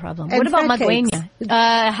 that's the problem. And What about fat cakes. magwenya?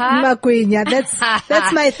 Magwenya.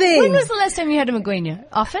 That's my thing. When was the last time you had a magwenya?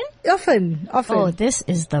 Often? Often. Oh, this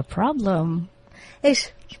is the problem.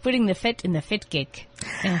 Ish. Putting the fat in the fit cake.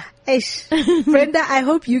 Yeah. Ish. Brenda, I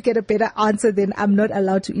hope you get a better answer than I'm not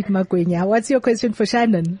allowed to eat magwenya. What's your question for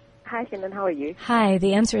Shannon? Hi, Shannon. How are you? Hi,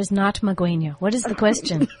 the answer is not magwenya. What is the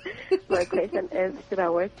question? My question is, should I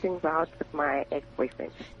work things out with my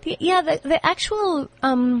ex-boyfriend? The actual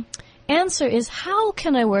answer is, how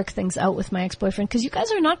can I work things out with my ex-boyfriend? Because you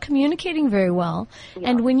guys are not communicating very well. Yeah.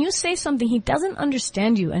 And when you say something, he doesn't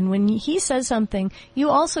understand you. And when he says something, you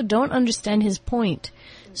also don't understand his point.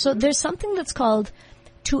 So there's something that's called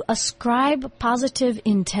to ascribe positive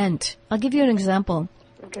intent. I'll give you an example.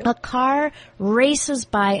 Okay. A car races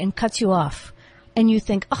by and cuts you off. And you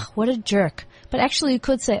think, oh, what a jerk. But actually you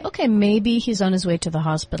could say, okay, maybe he's on his way to the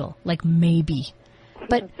hospital. Like maybe.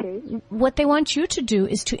 But what they want you to do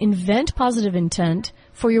is to invent positive intent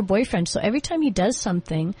for your boyfriend. So every time he does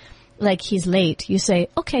something, like he's late, you say,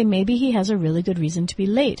 okay, maybe he has a really good reason to be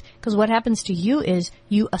late. Because what happens to you is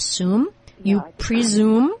you assume, you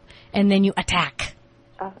presume, and then you attack.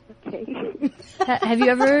 Okay. Have you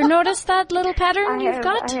ever noticed that little pattern you've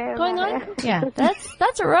got going on? Yeah,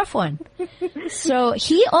 that's a rough one. So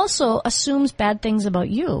he also assumes bad things about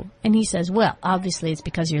you. And he says, well, obviously it's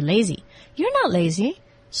because you're lazy. You're not lazy.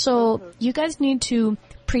 So you guys need to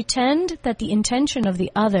pretend that the intention of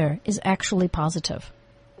the other is actually positive.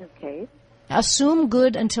 Okay. Assume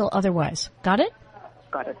good until otherwise. Got it?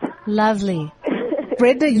 Got it. Lovely.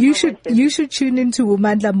 Brenda, you should tune into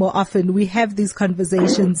Womandla more often. We have these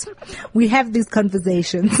conversations. Thank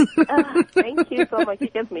you so much. You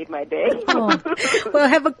just made my day. Well,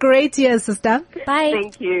 have a great year, sister. Bye.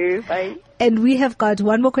 Thank you. Bye. And we have got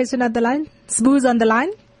one more question on the line. Smoo's on the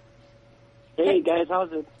line. Hey guys,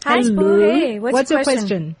 how's it? Hi, Spoo. Hey, what's your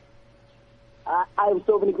question? I have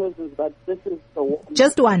so many questions, but this is the one.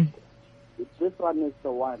 Just one. This one is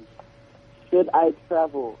the one. Should I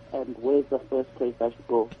travel, and where's the first place I should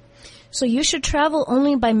go? So you should travel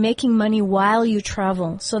only by making money while you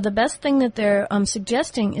travel. So the best thing that they're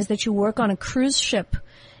suggesting is that you work on a cruise ship.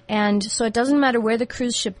 And so it doesn't matter where the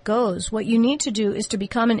cruise ship goes. What you need to do is to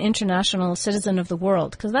become an international citizen of the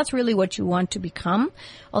world, because that's really what you want to become.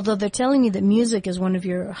 Although they're telling me that music is one of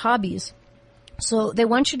your hobbies. So they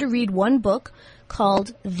want you to read one book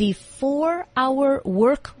called The 4-Hour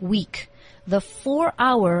Work Week. The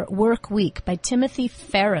 4-Hour Work Week by Timothy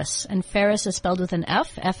Ferriss. And Ferriss is spelled with an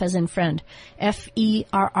F, F as in friend. Ferriss.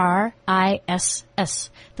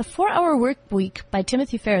 The 4-Hour Work Week by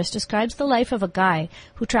Timothy Ferriss describes the life of a guy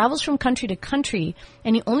who travels from country to country,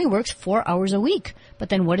 and he only works 4 hours a week. But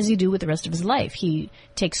then what does he do with the rest of his life? He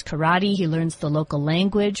takes karate, he learns the local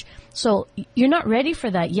language. So you're not ready for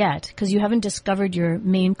that yet, because you haven't discovered your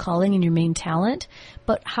main calling and your main talent.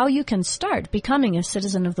 But how you can start becoming a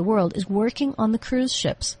citizen of the world is working on the cruise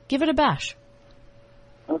ships. Give it a bash.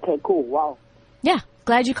 Okay, cool. Wow. Yeah,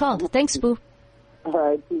 glad you called. Thanks, Boo. All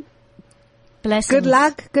right, peace. Blessings.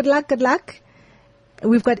 Good luck.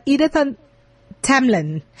 We've got Edith on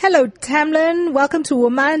Tamlin. Hello, Tamlin. Welcome to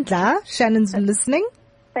Womandla. Shannon's listening.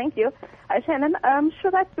 Thank you. Shannon,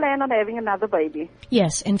 should I plan on having another baby?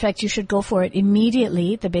 Yes, in fact, you should go for it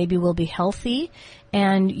immediately. The baby will be healthy,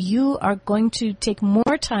 and you are going to take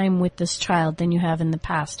more time with this child than you have in the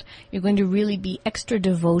past. You're going to really be extra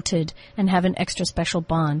devoted and have an extra special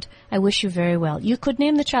bond. I wish you very well. You could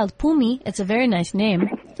name the child Pumi. It's a very nice name.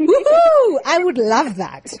 Woohoo! I would love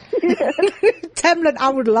that. Tamlin, I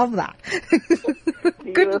would love that.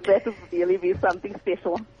 That would really be something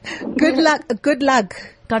special. Good luck.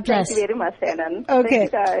 God bless. Thank you very much, Shannon. Okay.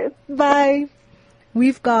 Thank you, guys. Bye.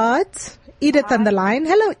 We've got Edith on the line.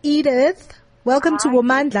 Hello, Edith. Welcome to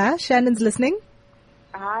Womandla. Shannon's listening.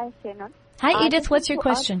 Hi, Shannon. Hi, Edith. What's your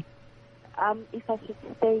question? If I should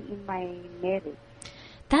stay in my marriage.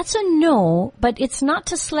 That's a no, but it's not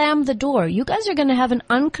to slam the door. You guys are going to have an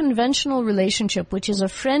unconventional relationship, which is a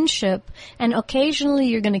friendship, and occasionally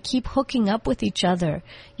you're going to keep hooking up with each other.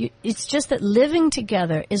 It's just that living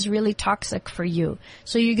together is really toxic for you.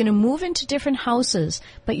 So you're going to move into different houses,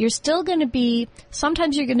 but you're still going to be,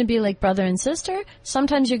 sometimes you're going to be like brother and sister,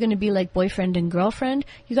 sometimes you're going to be like boyfriend and girlfriend.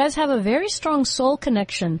 You guys have a very strong soul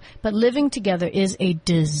connection, but living together is a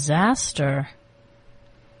disaster.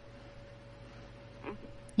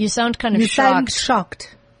 You sound kind of shocked. You sound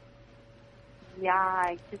shocked.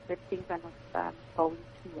 Yeah, it's just that things are not going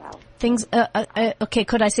too well. Things, okay,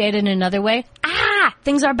 could I say it in another way?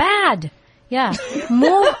 Things are bad. Yeah.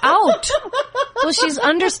 Move out. Well, she's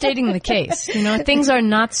understating the case. You know, things are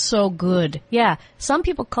not so good. Yeah. Some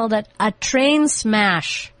people call that a train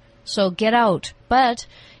smash. So get out. But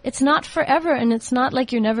it's not forever, and it's not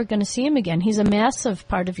like you're never going to see him again. He's a massive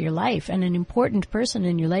part of your life and an important person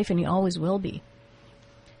in your life, and he always will be.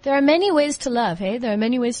 There are many ways to love, hey? There are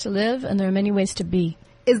many ways to live, and there are many ways to be.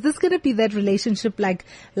 Is this going to be that relationship like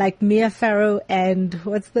Mia Farrow and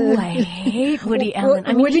what's the... Oh, I hate Woody Allen.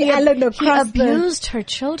 I mean, Woody Allen he abused her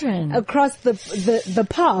children. Across the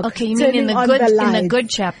park. Okay, you mean in the good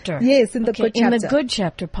chapter. Yes, in the good chapter. In the good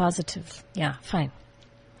chapter, positive. Yeah, fine.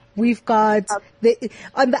 We've got,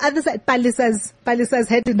 on the other side, Palisa's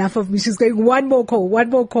had enough of me. She's going, one more call.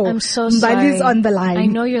 I'm so sorry. Mbali's on the line. I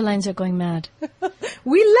know your lines are going mad.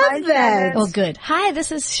 We love that. Oh, good. Hi,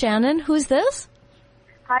 this is Shannon. Who's this?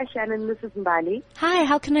 Hi, Shannon. This is Mbali. Hi,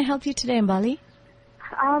 how can I help you today, Mbali?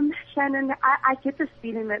 Shannon, I get this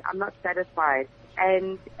feeling that I'm not satisfied.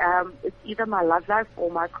 And it's either my love life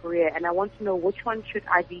or my career. And I want to know which one should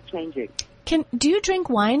I be changing. Do you drink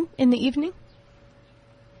wine in the evening?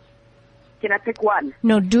 Can I pick one?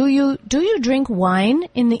 No, do you drink wine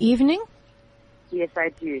in the evening? Yes, I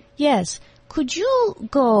do. Yes. Could you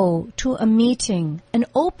go to a meeting, an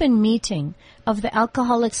open meeting of the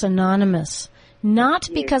Alcoholics Anonymous? Not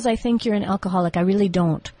because I think you're an alcoholic, I really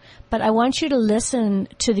don't. But I want you to listen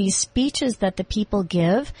to these speeches that the people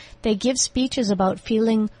give. They give speeches about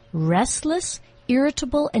feeling restless,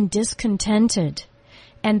 irritable, and discontented.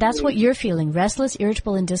 And that's what you're feeling, restless,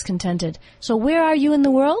 irritable, and discontented. So where are you in the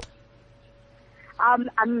world?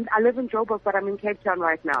 I live in Joburg, but I'm in Cape Town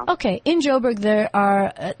right now. Okay, in Joburg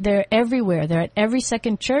they're everywhere. They're at every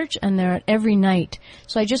second church and they're at every night.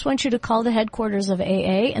 So I just want you to call the headquarters of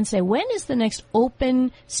AA and say, when is the next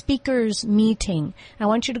open speakers meeting? I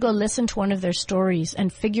want you to go listen to one of their stories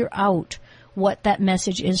and figure out what that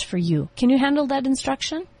message is for you. Can you handle that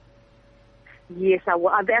instruction? Yes, I will.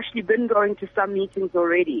 I've actually been going to some meetings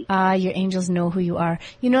already. Your angels know who you are.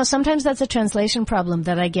 You know, sometimes that's a translation problem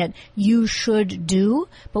that I get. You should do,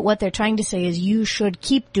 but what they're trying to say is you should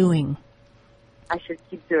keep doing. I should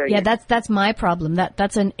keep doing it. Yeah, that's my problem.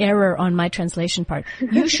 That's an error on my translation part.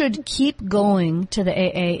 You should keep going to the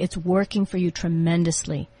AA. It's working for you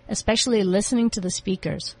tremendously, especially listening to the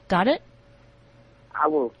speakers. Got it? I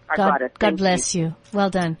will. I got it. God bless you. Well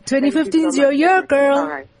done. 2015 is your year, girl. All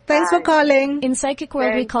right. Thanks for calling. In psychic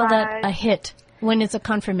world, we call that a hit when it's a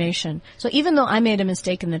confirmation. So even though I made a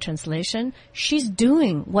mistake in the translation, she's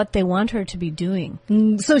doing what they want her to be doing.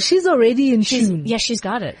 So she's already in tune. Yeah, she's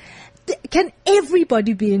got it. Can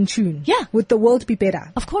everybody be in tune? Yeah. Would the world be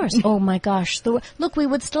better? Of course. Oh my gosh. Look, we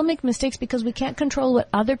would still make mistakes because we can't control what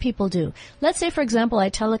other people do. Let's say, for example, I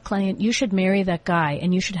tell a client, you should marry that guy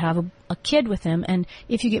and you should have a kid with him. And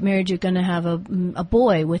if you get married, you're going to have a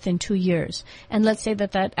boy within 2 years. And let's say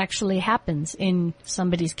that actually happens in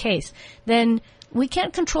somebody's case. Then we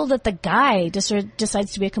can't control that the guy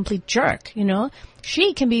decides to be a complete jerk, you know.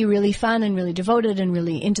 She can be really fun and really devoted and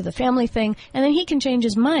really into the family thing, and then he can change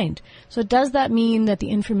his mind. So does that mean that the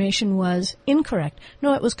information was incorrect?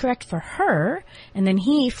 No, it was correct for her, and then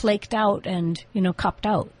he flaked out and, copped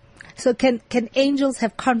out. So can angels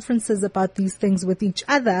have conferences about these things with each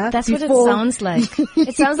other? That's what it sounds like.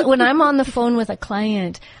 It sounds like when I'm on the phone with a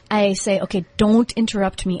client, I say, okay, don't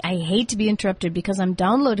interrupt me. I hate to be interrupted because I'm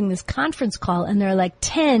downloading this conference call and there are like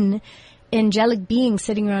 10 angelic beings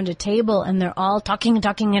sitting around a table and they're all talking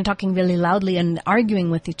really loudly and arguing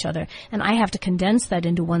with each other. And I have to condense that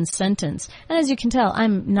into one sentence. And as you can tell,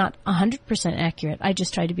 I'm not 100% accurate. I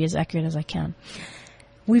just try to be as accurate as I can.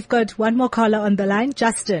 We've got one more caller on the line.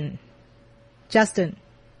 Justin.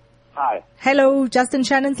 Hi. Hello, Justin.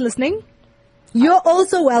 Shannon's listening. You're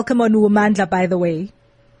also welcome on Womandla, by the way.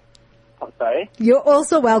 I'm sorry? You're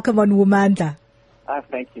also welcome on Womandla.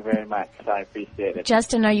 Thank you very much. I appreciate it.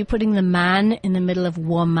 Justin, are you putting the man in the middle of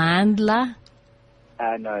Womandla?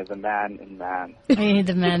 No, the man in man. Hey,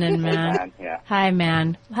 the man in man. Yeah. Hi,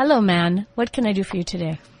 man. Hello, man. What can I do for you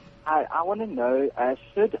today? I want to know,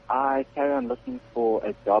 should I carry on looking for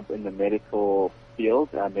a job in the medical field,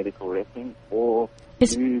 medical repping, or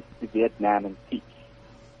move to Vietnam and teach?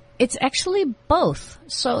 It's actually both.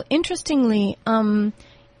 So interestingly,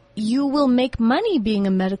 you will make money being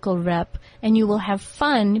a medical rep, and you will have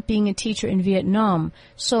fun being a teacher in Vietnam.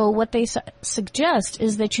 So what they suggest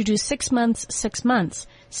is that you do 6 months, 6 months.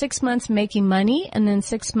 6 months making money, and then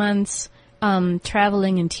 6 months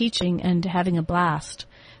traveling and teaching and having a blast.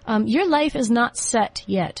 Your life is not set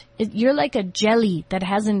yet. You're like a jelly that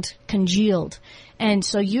hasn't congealed. And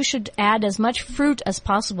so you should add as much fruit as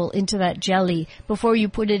possible into that jelly before you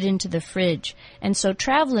put it into the fridge. And so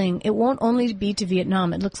traveling, it won't only be to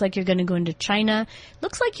Vietnam. It looks like you're going to go into China.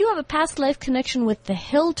 Looks like you have a past life connection with the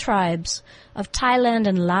hill tribes of Thailand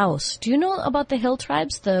and Laos. Do you know about the hill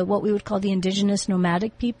tribes, what we would call the indigenous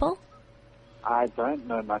nomadic people? I don't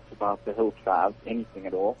know much about the hill tribes, anything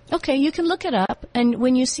at all. Okay, you can look it up, and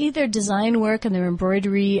when you see their design work and their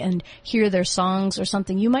embroidery and hear their songs or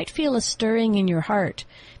something, you might feel a stirring in your heart,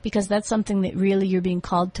 because that's something that really you're being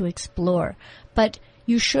called to explore. But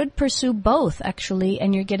you should pursue both, actually,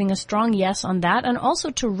 and you're getting a strong yes on that, and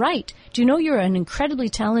also to write. Do you know you're an incredibly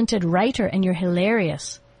talented writer, and you're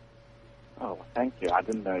hilarious? Oh, thank you. I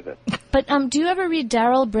didn't know that. But do you ever read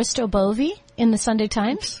Daryl Bristow Bovey in the Sunday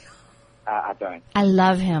Times? I don't. I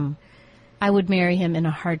love him. I would marry him in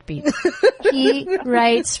a heartbeat. He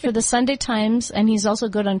writes for the Sunday Times, and he's also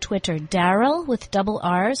good on Twitter. Daryl with double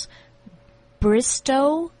R's,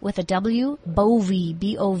 Bristow with a W, Bovey,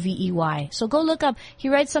 B-O-V-E-Y. So go look up. He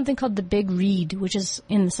writes something called The Big Read, which is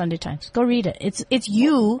in the Sunday Times. Go read it. It's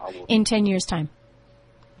you in 10 years' time.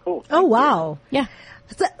 Cool. Oh, wow. Yeah.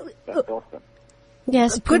 That's awesome.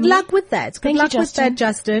 Yes. Good luck with that. Good luck with that,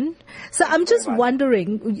 Justin. So I'm just very much.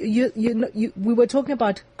 wondering, we were talking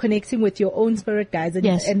about connecting with your own spirit guides, and,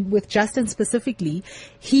 Yes. and with Justin specifically,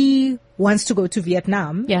 he wants to go to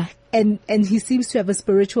Vietnam. Yeah. And he seems to have a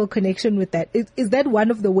spiritual connection with that. Is that one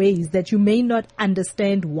of the ways that you may not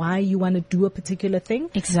understand why you want to do a particular thing?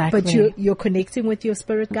 Exactly. But you're connecting with your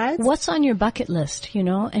spirit guides? What's on your bucket list,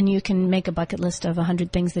 and you can make a bucket list of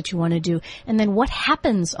 100 things that you want to do. And then what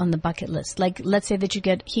happens on the bucket list? Like, let's say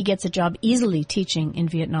that he gets a job easily teaching in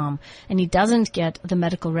Vietnam, and he doesn't get the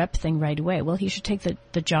medical rep thing right away. Well, he should take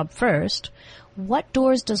the job first. What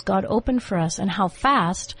doors does God open for us, and how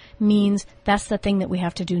fast means that's the thing that we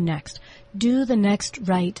have to do next. Do the next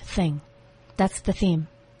right thing. That's the theme.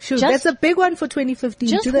 Sure, that's a big one for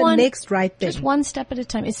 2015. Do the next right thing. Just one step at a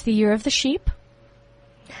time. It's the year of the sheep.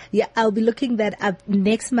 Yeah, I'll be looking that up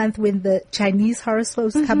next month when the Chinese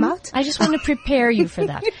horoscopes come out. I just want to prepare you for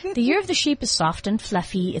that. The year of the sheep is soft and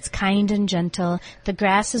fluffy. It's kind and gentle. The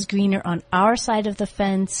grass is greener on our side of the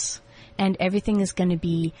fence. And everything is going to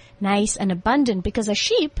be nice and abundant, because a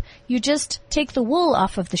sheep, you just take the wool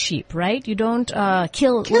off of the sheep, right? You don't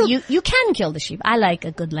kill. Well, you can kill the sheep. I like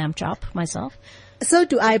a good lamb chop myself. So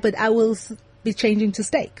do I, but I will be changing to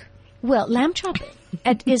steak. Well, lamb chop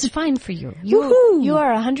is fine for you. You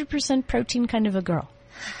are 100% protein kind of a girl.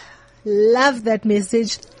 Love that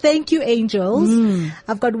message. Thank you, angels.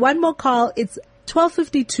 I've got one more call. It's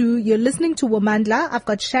 12:52. You're listening to Womandla. I've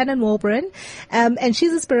got Shannon Warburton, and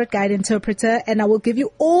she's a spirit guide interpreter, and I will give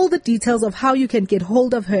you all the details of how you can get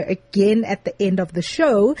hold of her again at the end of the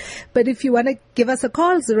show. But if you want to give us a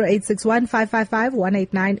call,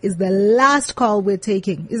 0861-555-189 is the last call we're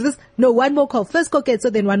taking. One more call. First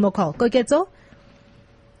Koketso, then one more call. Koketso?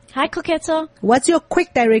 Hi, Koketso. What's your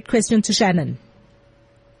quick direct question to Shannon?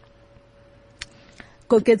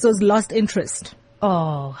 Koketso's lost interest.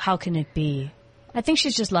 Oh, how can it be? I think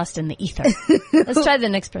she's just lost in the ether. Let's try the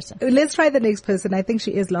next person. Let's try the next person. I think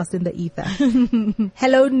she is lost in the ether.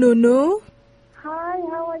 Hello, Nunu. Hi,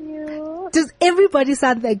 how are you? Does everybody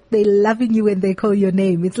sound like they're loving you when they call your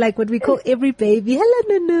name? It's like what we call every baby. Hello,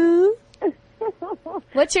 Nunu.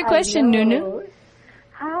 What's your question, Nunu?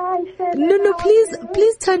 Hi, Shannon. Nunu,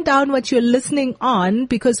 please turn down what you're listening on,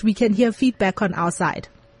 because we can hear feedback on our side.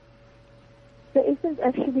 There isn't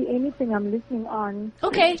actually anything I'm listening on.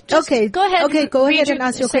 Okay. Go ahead. Okay, go ahead and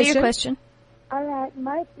ask your question. Say your question. All right.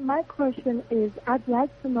 My question is, I'd like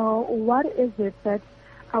to know, what is it that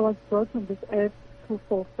I was brought on this earth to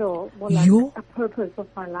fulfill, a purpose of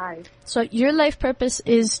my life? So your life purpose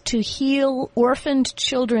is to heal orphaned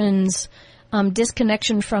children's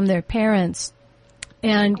disconnection from their parents.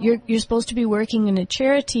 And you're supposed to be working in a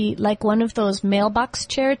charity, like one of those mailbox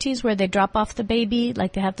charities where they drop off the baby,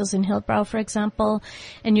 like they have those in Hillbrow, for example.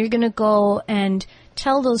 And you're going to go and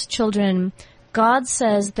tell those children, God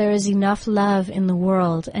says there is enough love in the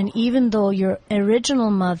world. And even though your original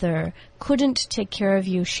mother couldn't take care of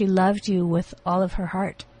you, she loved you with all of her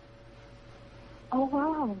heart. Oh,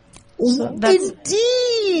 wow. So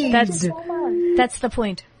Indeed. That's the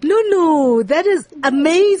point. No, that is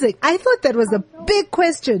amazing. I thought that was a big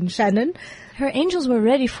question, Shannon. Her angels were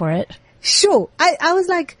ready for it. Sure. I was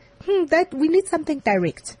like, that we need something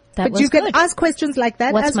direct. That but you good. can ask questions like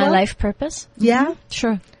that What's as my well. life purpose? Yeah.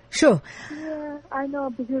 Sure. Yeah, I know,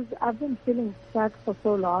 because I've been feeling stuck for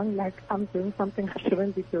so long, like I'm doing something I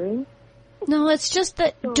shouldn't be doing. No, it's just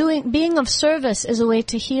that being of service is a way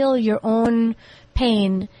to heal your own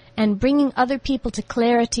pain, and bringing other people to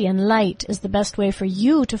clarity and light is the best way for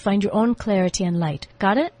you to find your own clarity and light.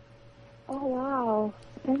 Got it? Oh, wow.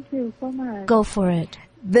 Thank you so much. Go for it.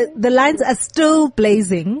 The lines are still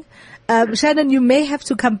blazing. Shannon, you may have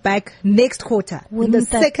to come back next quarter, in the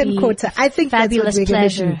second quarter. I think that's what we're going to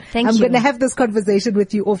do. I'm going to have this conversation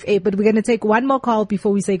with you off air, but we're going to take one more call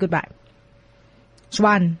before we say goodbye.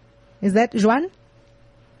 Juan. Is that Juan?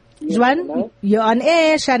 Yes, Juan, hello? You're on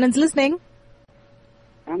air. Shannon's listening.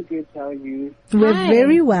 I'm good. How are you? We're Hi.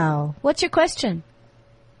 very well. What's your question?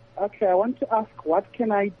 Okay, I want to ask, what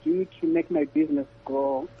can I do to make my business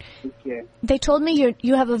grow this year? They told me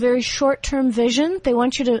you have a very short-term vision. They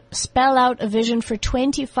want you to spell out a vision for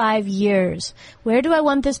 25 years. Where do I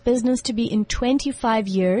want this business to be in 25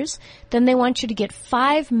 years? Then they want you to get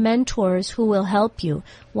 5 mentors who will help you.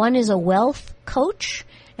 One is a wealth coach,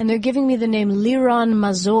 and they're giving me the name Liron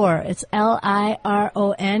Mazor. It's Lironmazor.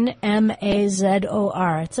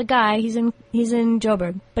 It's a guy. He's in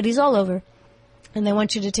Joburg, but he's all over. And they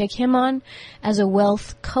want you to take him on as a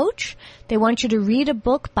wealth coach. They want you to read a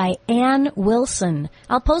book by Ann Wilson.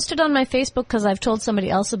 I'll post it on my Facebook because I've told somebody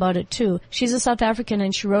else about it too. She's a South African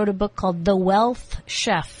and she wrote a book called The Wealth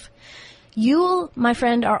Chef. You, my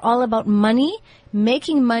friend, are all about money,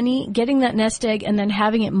 making money, getting that nest egg, and then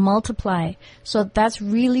having it multiply. So that's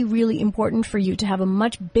really, really important for you to have a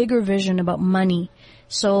much bigger vision about money.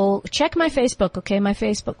 So check my Facebook, okay? My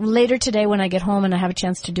Facebook later today when I get home and I have a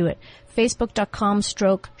chance to do it.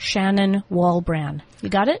 Facebook.com/Shannon Walbran. You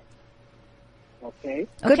got it? Okay.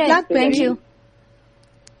 Good luck, thank you.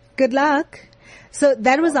 Good luck. So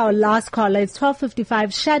that was our last caller. It's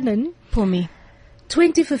 12:55. Shannon. Pumi.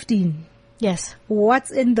 2015. Yes.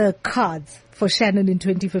 What's in the cards for Shannon in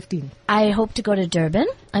 2015? I hope to go to Durban.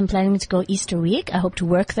 I'm planning to go Easter week. I hope to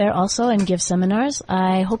work there also and give seminars.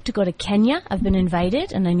 I hope to go to Kenya. I've been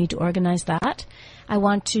invited and I need to organize that. I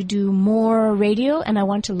want to do more radio and I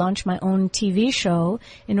want to launch my own TV show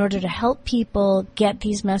in order to help people get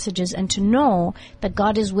these messages and to know that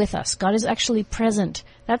God is with us. God is actually present.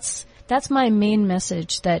 That's my main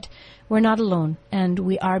message, that we're not alone and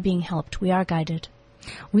we are being helped. We are guided.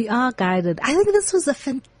 We are guided. I think this was a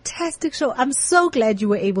fantastic show. I'm so glad you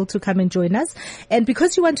were able to come and join us. And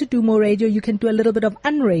because you want to do more radio, you can do a little bit of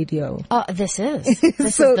unradio. Oh, this is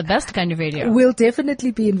the best kind of radio. We'll definitely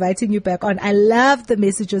be inviting you back on. I love the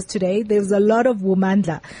messages today. There's a lot of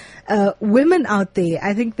Womandla. Women out there,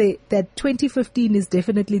 I think that 2015 is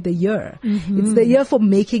definitely the year. Mm-hmm. It's the year for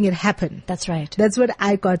making it happen. That's right. That's what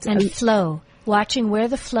I got. And flow. Watching where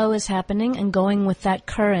the flow is happening and going with that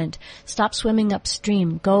current. Stop swimming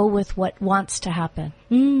upstream. Go with what wants to happen.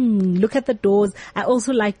 Look at the doors. I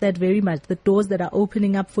also like that very much. The doors that are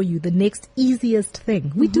opening up for you. The next easiest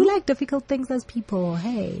thing. We do like difficult things as people.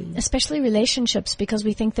 Hey. Especially relationships, because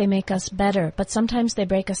we think they make us better, but sometimes they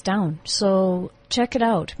break us down. So check it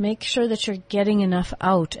out. Make sure that you're getting enough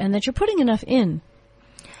out and that you're putting enough in.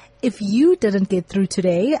 If you didn't get through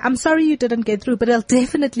today, I'm sorry you didn't get through, but I'll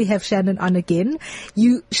definitely have Shannon on again.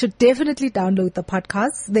 You should definitely download the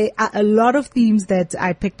podcast. There are a lot of themes that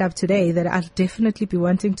I picked up today that I'll definitely be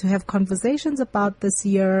wanting to have conversations about this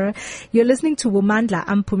year. You're listening to Womandla.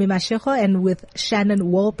 I'm Pumi Mashego and with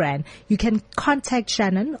Shannon Walbran. You can contact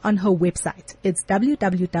Shannon on her website. It's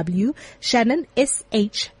www.Shannon,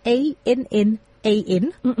 SHANNAN,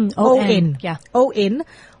 Yeah. O-N,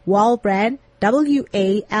 Walbran, WALBRAN.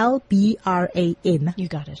 You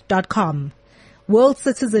got it. .com. World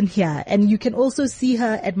citizen here. And you can also see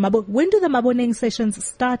her at Mabo. When do the Maboneng sessions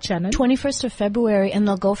start, Shannon? 21st of February, and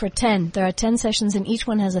they'll go for 10. There are 10 sessions and each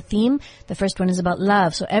one has a theme. The first one is about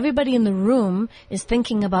love. So everybody in the room is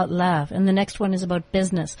thinking about love. And the next one is about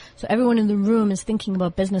business. So everyone in the room is thinking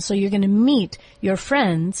about business. So you're going to meet your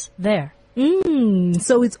friends there.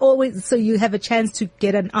 So it's always, so you have a chance to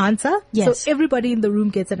get an answer? Yes. So everybody in the room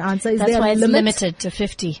gets an answer? That's why it's limited to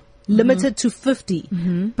 50. Limited to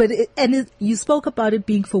 50. But you spoke about it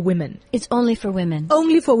being for women. It's only for women.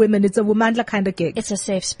 Only for women. It's a Womandla kind of gig. It's a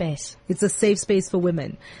safe space. It's a safe space for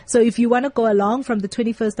women. So if you want to go along from the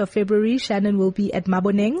 21st of February, Shannon will be at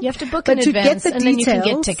Maboneng. You have to book in advance and then you can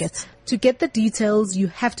get tickets. To get the details, you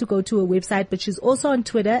have to go to a website, but she's also on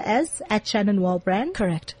Twitter as @Shannon Walbran.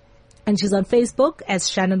 Correct. And she's on Facebook as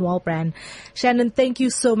Shannon Walbrand. Shannon, thank you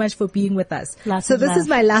so much for being with us. So this is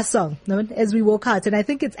my last song, as we walk out. And I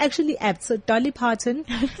think it's actually apt. So Dolly Parton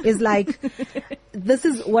is like, this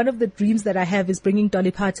is one of the dreams that I have, is bringing Dolly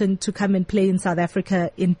Parton to come and play in South Africa,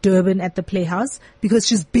 in Durban at the Playhouse, because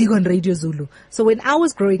she's big on Radio Zulu. So when I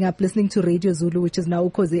was growing up listening to Radio Zulu, which is now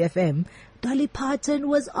Ukhozi FM, Dolly Parton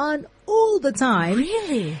was on all the time.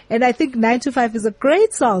 Really? And I think 9 to 5 is a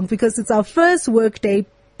great song because it's our first work day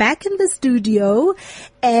back in the studio,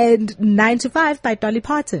 and 9 to 5 by Dolly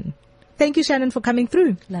Parton. Thank you, Shannon, for coming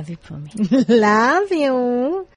through. Love you, Pumi. Love you.